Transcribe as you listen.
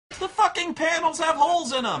fucking panels have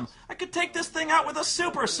holes in them! I could take this thing out with a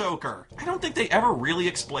super soaker! I don't think they ever really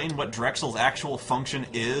explain what Drexel's actual function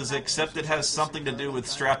is, except it has something to do with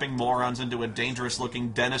strapping morons into a dangerous-looking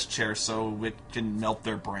dentist chair so it can melt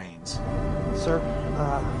their brains. Sir,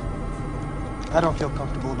 I don't feel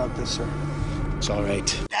comfortable about this, sir. It's all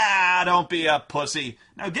right. Ah, don't be a pussy.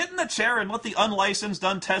 Now get in the chair and let the unlicensed,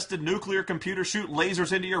 untested nuclear computer shoot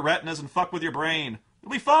lasers into your retinas and fuck with your brain.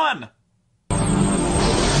 It'll be fun!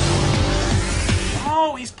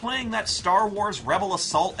 Oh, he's playing that Star Wars Rebel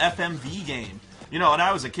Assault FMV game. You know, when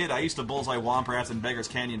I was a kid, I used to bullseye womp rats in Beggar's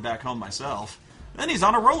Canyon back home myself. Then he's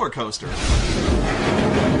on a roller coaster.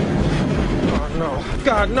 Oh, no.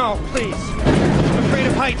 God, no, please. I'm afraid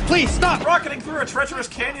of heights. Please, stop! Rocketing through a treacherous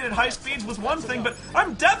canyon at high speeds was one thing, but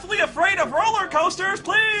I'm deathly afraid of roller coasters,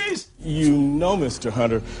 please! You know, Mr.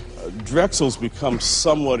 Hunter, Drexel's become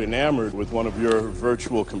somewhat enamored with one of your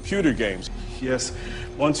virtual computer games. Yes,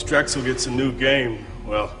 once Drexel gets a new game,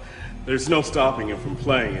 well, there's no stopping him from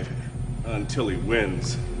playing it until he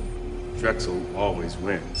wins. Drexel always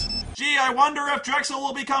wins. Gee, I wonder if Drexel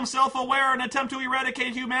will become self-aware and attempt to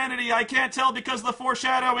eradicate humanity. I can't tell because the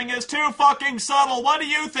foreshadowing is too fucking subtle. What do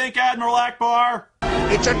you think, Admiral Akbar?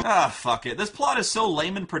 Fuck it. This plot is so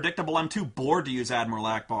lame and predictable, I'm too bored to use Admiral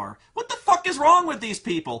Akbar. What the fuck is wrong with these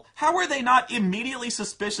people? How are they not immediately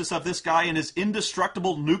suspicious of this guy and his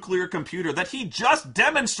indestructible nuclear computer that he just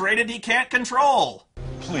demonstrated he can't control?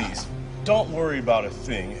 Please, don't worry about a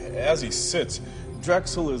thing. As he sits,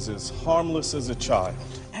 Drexel is as harmless as a child.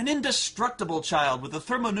 An indestructible child with a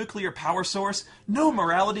thermonuclear power source, no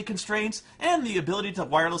morality constraints, and the ability to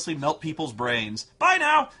wirelessly melt people's brains. Bye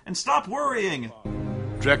now, and stop worrying!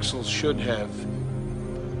 Drexel should have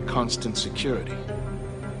constant security.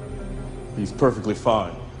 He's perfectly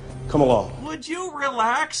fine. Come along. Would you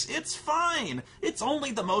relax? It's fine. It's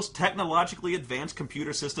only the most technologically advanced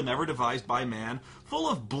computer system ever devised by man, full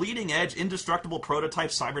of bleeding-edge, indestructible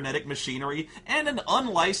prototype cybernetic machinery, and an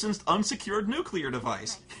unlicensed, unsecured nuclear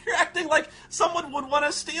device. You're acting like someone would want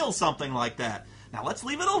to steal something like that. Now let's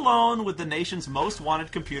leave it alone with the nation's most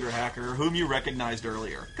wanted computer hacker, whom you recognized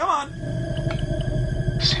earlier. Come on.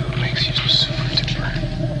 See what makes you so super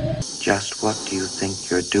duper. Just what do you think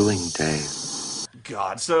you're doing, Dave?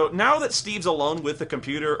 God, so now that Steve's alone with the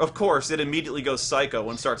computer, of course, it immediately goes psycho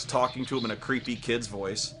and starts talking to him in a creepy kid's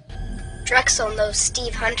voice. Drexel knows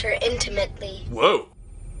Steve Hunter intimately. Whoa.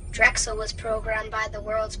 Drexel was programmed by the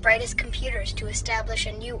world's brightest computers to establish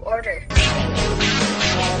a new order.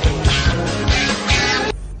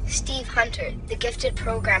 Steve Hunter, the gifted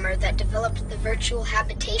programmer that developed the virtual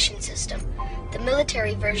habitation system. The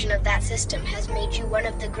military version of that system has made you one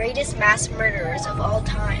of the greatest mass murderers of all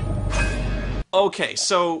time. Okay,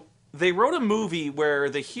 so they wrote a movie where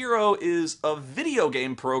the hero is a video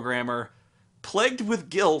game programmer plagued with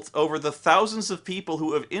guilt over the thousands of people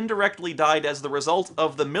who have indirectly died as the result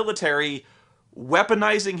of the military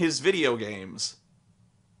weaponizing his video games.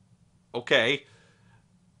 Okay.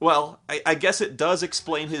 Well, I guess it does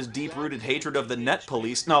explain his deep-rooted hatred of the net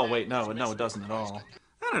police. No, wait, no, it doesn't at all.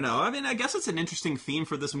 I don't know. I mean, I guess it's an interesting theme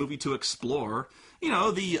for this movie to explore. You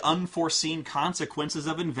know, the unforeseen consequences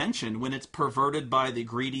of invention when it's perverted by the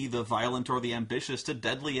greedy, the violent, or the ambitious to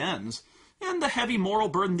deadly ends. And the heavy moral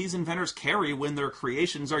burden these inventors carry when their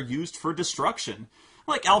creations are used for destruction.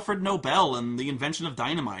 Like Alfred Nobel and the invention of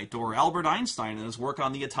dynamite, or Albert Einstein and his work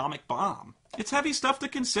on the atomic bomb. It's heavy stuff to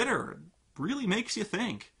consider. It really makes you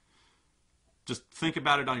think. Just think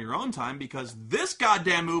about it on your own time, because this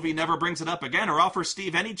goddamn movie never brings it up again or offers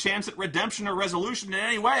Steve any chance at redemption or resolution in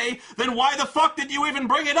any way. Then why the fuck did you even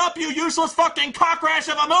bring it up, you useless fucking cockrash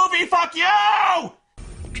of a movie? Fuck you!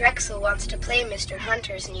 Drexel wants to play Mr.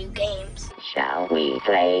 Hunter's new games. Shall we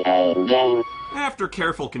play a game? After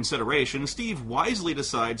careful consideration, Steve wisely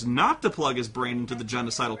decides not to plug his brain into the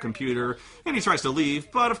genocidal computer, and he tries to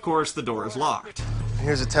leave, but of course the door is locked.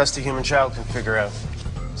 Here's a test a human child can figure out.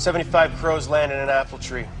 75 crows land in an apple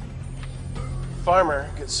tree. Farmer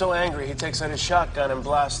gets so angry he takes out his shotgun and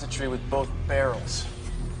blasts the tree with both barrels.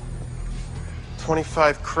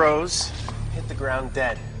 25 crows hit the ground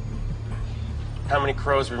dead. How many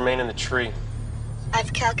crows remain in the tree?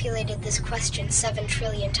 I've calculated this question 7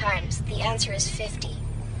 trillion times. The answer is 50.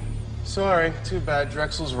 Sorry, too bad.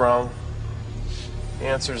 Drexel's wrong. The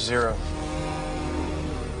answer's 0.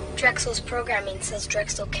 Drexel's programming says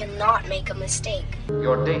Drexel cannot make a mistake.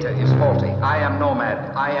 Your data is faulty. I am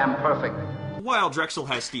Nomad. I am perfect. While Drexel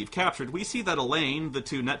has Steve captured, we see that Elaine, the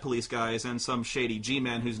 2 net police guys, and some shady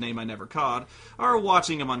G-man whose name I never caught, are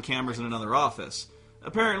watching him on cameras in another office.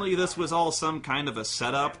 Apparently this was all some kind of a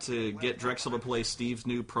setup to get Drexel to play Steve's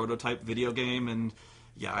new prototype video game, and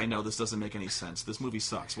Yeah, I know this doesn't make any sense. This movie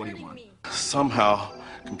sucks. What do you want? Somehow,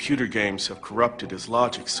 computer games have corrupted his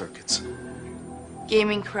logic circuits.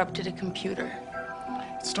 Gaming corrupted a computer.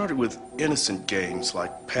 It started with innocent games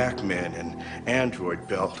like Pac-Man and Android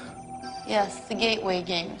Belt. Yes, the gateway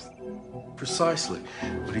games. Precisely.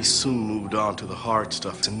 But he soon moved on to the hard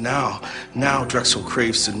stuff. And now Drexel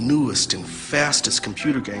craves the newest and fastest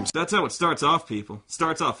computer games. That's how it starts off, people.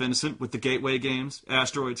 Starts off innocent with the gateway games,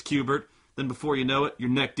 Asteroids, Q*bert. Then before you know it, you're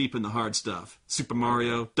neck deep in the hard stuff. Super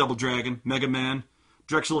Mario, Double Dragon, Mega Man.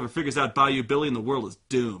 Drexel ever figures out Bayou Billy and the world is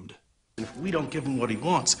doomed. If we don't give him what he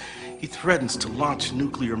wants, he threatens to launch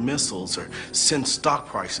nuclear missiles or send stock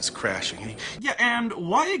prices crashing. Yeah, and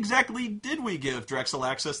why exactly did we give Drexel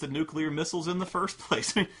access to nuclear missiles in the first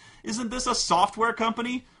place? Isn't this a software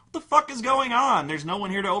company? What the fuck is going on? There's no one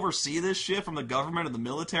here to oversee this shit from the government or the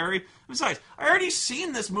military. Besides, I already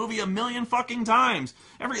seen this movie a million fucking times.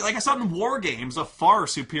 I saw it in War Games, a far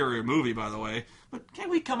superior movie, by the way. But can't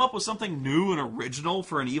we come up with something new and original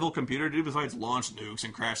for an evil computer to do besides launch nukes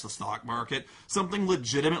and crash the stock market? Something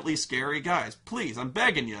legitimately scary? Guys, please, I'm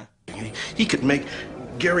begging you. He could make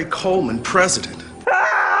Gary Coleman president.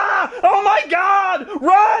 Ah! Oh my God!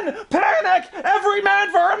 Run! Panic! Every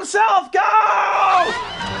man for himself! Go!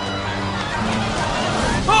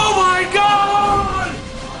 Oh my God!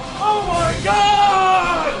 Oh my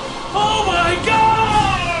God! Oh my God!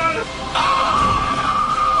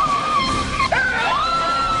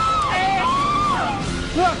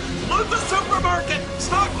 Loot the supermarket!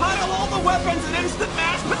 Stockpile all the weapons and instant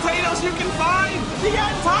mashed potatoes you can find! The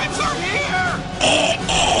end times are here!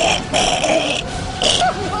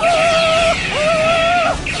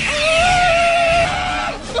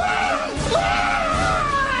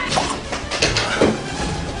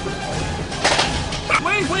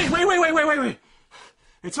 Wait.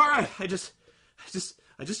 It's alright. I just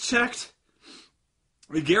checked.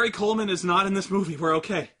 Gary Coleman is not in this movie. We're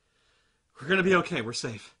okay. We're gonna be okay. We're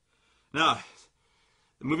safe. Now,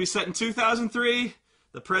 the movie's set in 2003.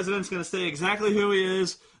 The president's gonna stay exactly who he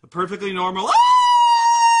is. A perfectly normal...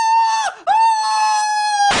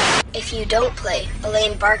 If you don't play,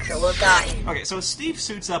 Elaine Barker will die. Okay, so Steve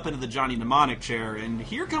suits up into the Johnny Mnemonic chair, and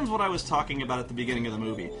here comes what I was talking about at the beginning of the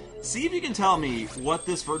movie. See if you can tell me what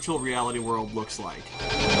this virtual reality world looks like.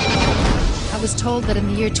 I was told that in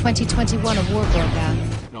the year 2021 a war broke out.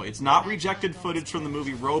 No, it's not rejected footage from the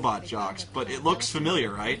movie Robot Jocks, but it looks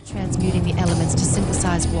familiar, right? Transmuting the elements to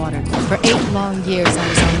synthesize water. For 8 long years I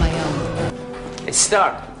was on my own. Hey,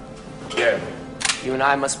 Stark. Yeah. You and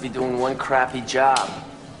I must be doing one crappy job.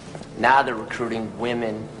 Now they're recruiting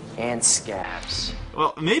women and scabs.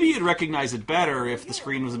 Well, maybe you'd recognize it better if the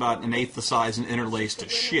screen was about 1/8 the size and interlaced to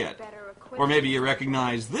shit. Or maybe you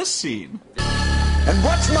recognize this scene. And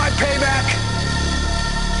what's my payback?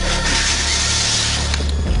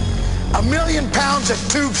 £1 million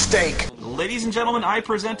of tube steak. Ladies and gentlemen, I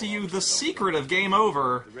present to you the secret of Game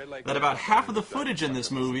Over, that about half of the footage in this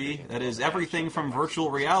movie, that is everything from virtual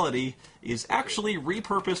reality, is actually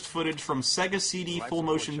repurposed footage from Sega CD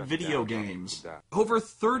full-motion video games. Over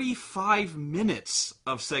 35 minutes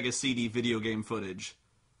of Sega CD video game footage.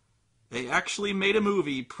 They actually made a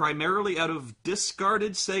movie primarily out of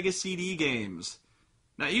discarded Sega CD games.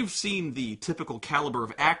 Now, you've seen the typical caliber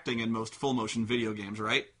of acting in most full-motion video games,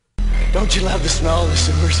 right? Don't you love the smell of the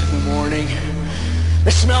sewers in the morning?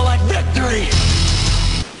 They smell like victory!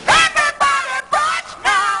 Everybody watch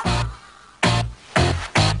now!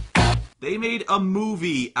 They made a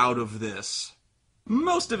movie out of this.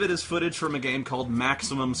 Most of it is footage from a game called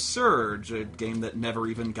Maximum Surge, a game that never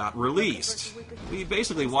even got released. We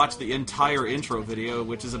basically watched the entire intro video,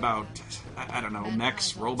 which is about, I don't know,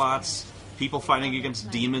 mechs, robots, people fighting against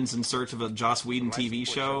demons in search of a Joss Whedon TV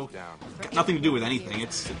show. Got nothing to do with anything.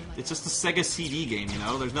 It's just a Sega CD game, you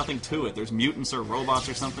know? There's nothing to it. There's mutants or robots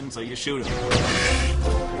or something, so you shoot them.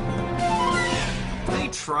 They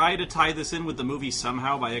try to tie this in with the movie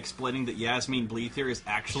somehow by explaining that Yasmin Bleether is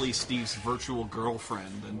actually Steve's virtual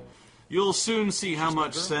girlfriend, and you'll soon see how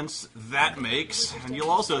much sense that makes, and you'll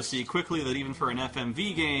also see quickly that even for an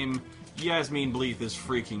FMV game, Yasmin Bleeth is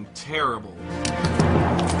freaking terrible.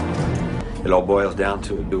 It all boils down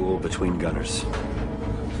to a duel between gunners.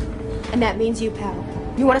 And that means you, pal.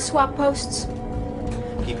 You want to swap posts?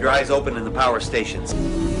 Keep your eyes open in the power stations.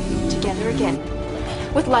 Together again.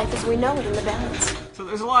 With life as we know it in the balance. So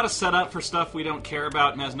there's a lot of setup for stuff we don't care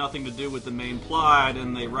about and has nothing to do with the main plot,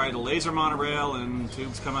 and they ride a laser monorail and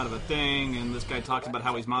tubes come out of a thing, and this guy talks about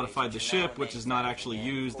how he's modified the ship, which is not actually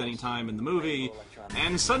used any time in the movie,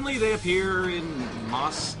 and suddenly they appear in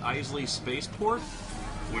Mos Eisley Spaceport.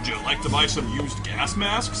 Would you like to buy some used gas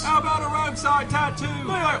masks? How about a roadside tattoo?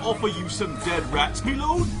 May I offer you some dead rats, me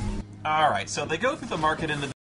lord? Alright, so they go through the market in the